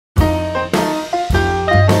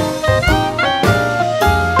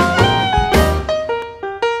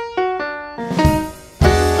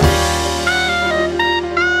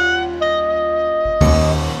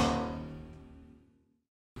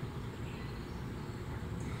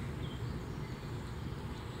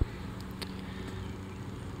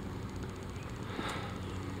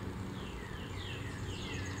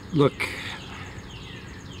Look,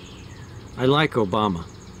 I like Obama.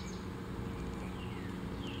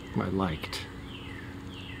 I liked.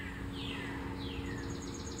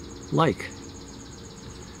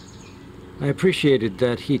 I appreciated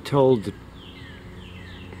that he tried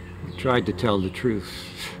to tell the truth.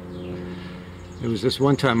 There was this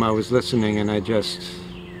one time I was listening and I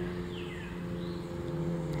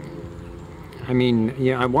mean,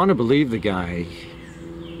 yeah, I want to believe the guy.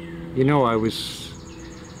 You know, I was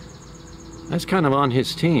kind of on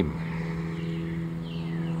his team.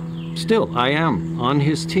 Still, I am on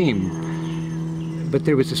his team. But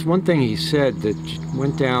there was this one thing he said that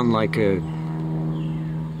went down like a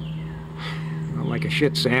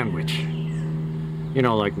shit sandwich. You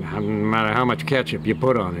know, like no matter how much ketchup you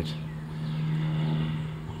put on it.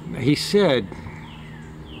 He said,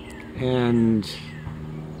 and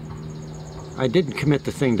I didn't commit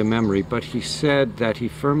the thing to memory, but he said that he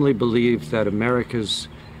firmly believed that America's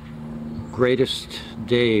greatest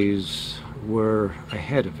days were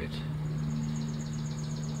ahead of it.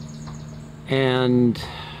 And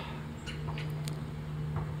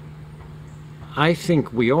I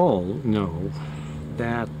think we all know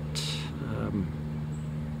that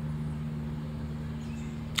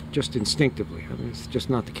just instinctively. I mean, it's just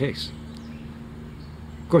not the case.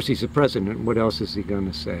 Of course, he's the president. What else is he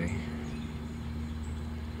going to say?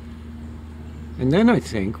 And then I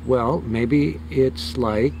think, well, maybe it's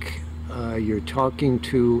like you're talking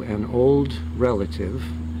to an old relative.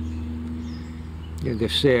 You know, they're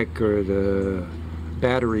sick or the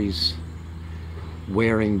battery's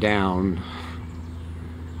wearing down.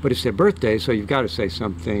 But it's their birthday, so you've got to say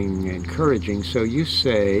something encouraging. So you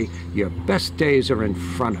say, your best days are in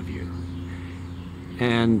front of you.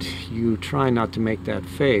 And you try not to make that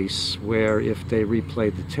face where if they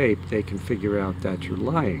replay the tape, they can figure out that you're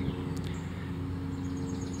lying.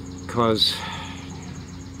 Because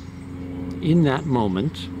in that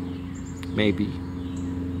moment, maybe,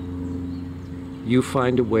 you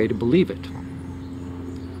find a way to believe it.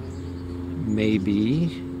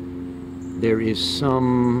 Maybe there is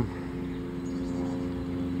some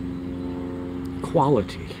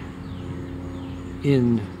quality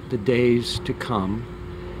in the days to come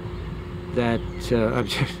that,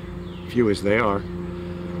 few as they are,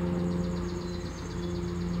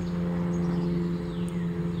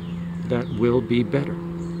 that will be better.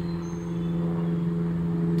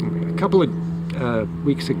 A couple of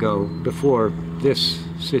weeks ago, before this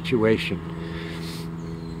situation,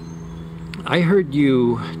 I heard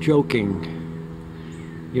you joking,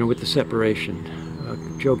 you know, with the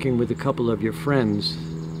separation, joking with a couple of your friends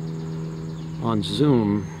on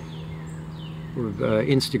Zoom or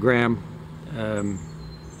Instagram,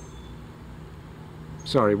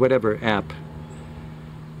 sorry, whatever app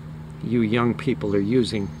you young people are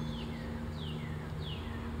using.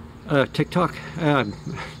 TikTok? I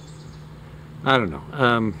don't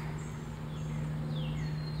know.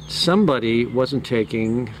 Somebody wasn't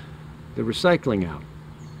taking the recycling out,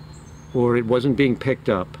 or it wasn't being picked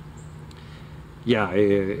up. Yeah,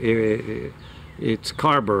 it's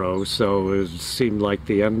Carborough, so it seemed like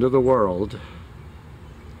the end of the world.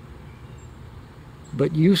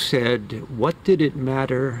 But you said, what did it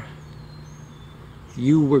matter?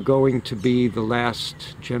 You were going to be the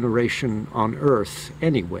last generation on Earth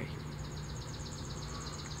anyway.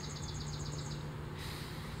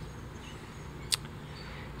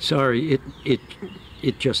 Sorry,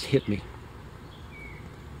 it just hit me.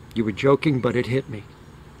 You were joking, but it hit me.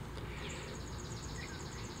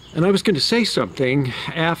 And I was going to say something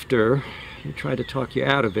after I tried to talk you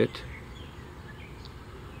out of it.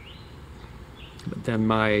 But then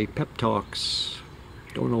my pep talks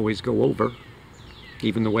don't always go over,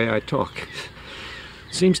 even the way I talk.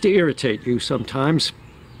 Seems to irritate you sometimes.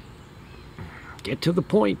 Get to the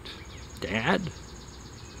point, Dad.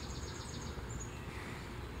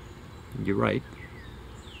 You're right.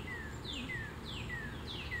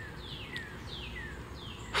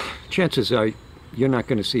 Chances are you're not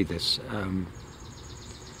going to see this.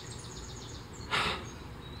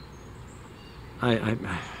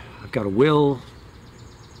 I've got a will.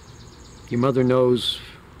 Your mother knows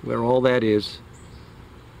where all that is.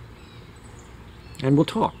 And we'll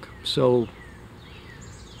talk. So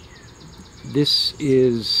this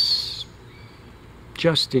is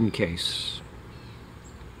just in case,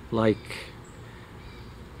 like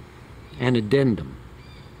an addendum.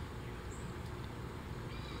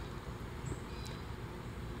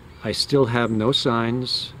 I still have no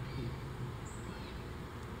signs,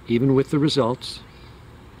 even with the results.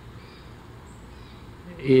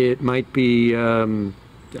 It might be, I mean,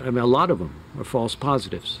 a lot of them are false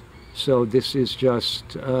positives. So this is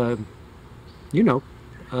just, you know,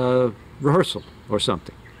 rehearsal or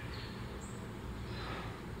something.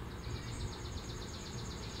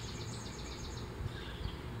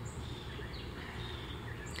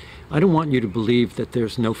 I don't want you to believe that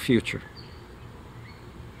there's no future.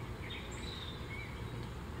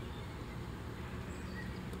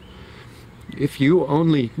 If you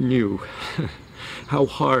only knew how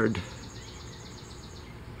hard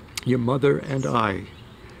your mother and I,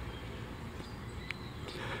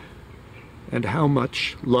 and how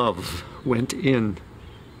much love went in,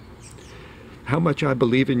 how much I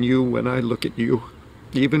believe in you when I look at you,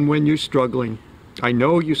 even when you're struggling. I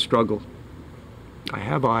know you struggle. I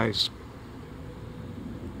have eyes.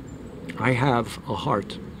 I have a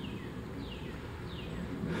heart.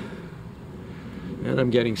 And I'm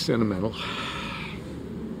getting sentimental.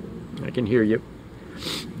 I can hear you.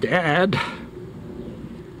 Dad!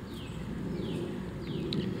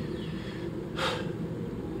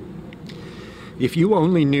 If you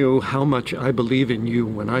only knew how much I believe in you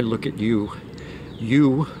when I look at you,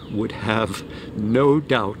 you would have no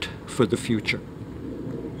doubt for the future.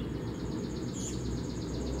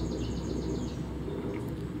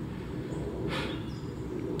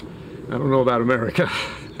 I don't know about America.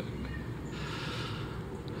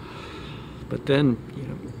 But then, you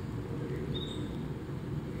know,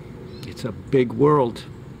 it's a big world.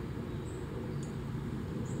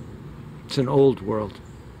 It's an old world.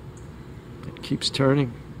 It keeps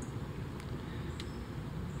turning.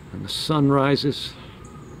 And the sun rises,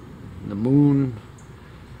 and the moon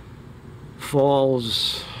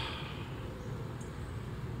falls.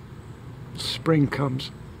 Spring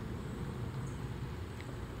comes.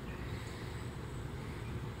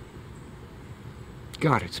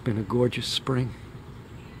 God, it's been a gorgeous spring.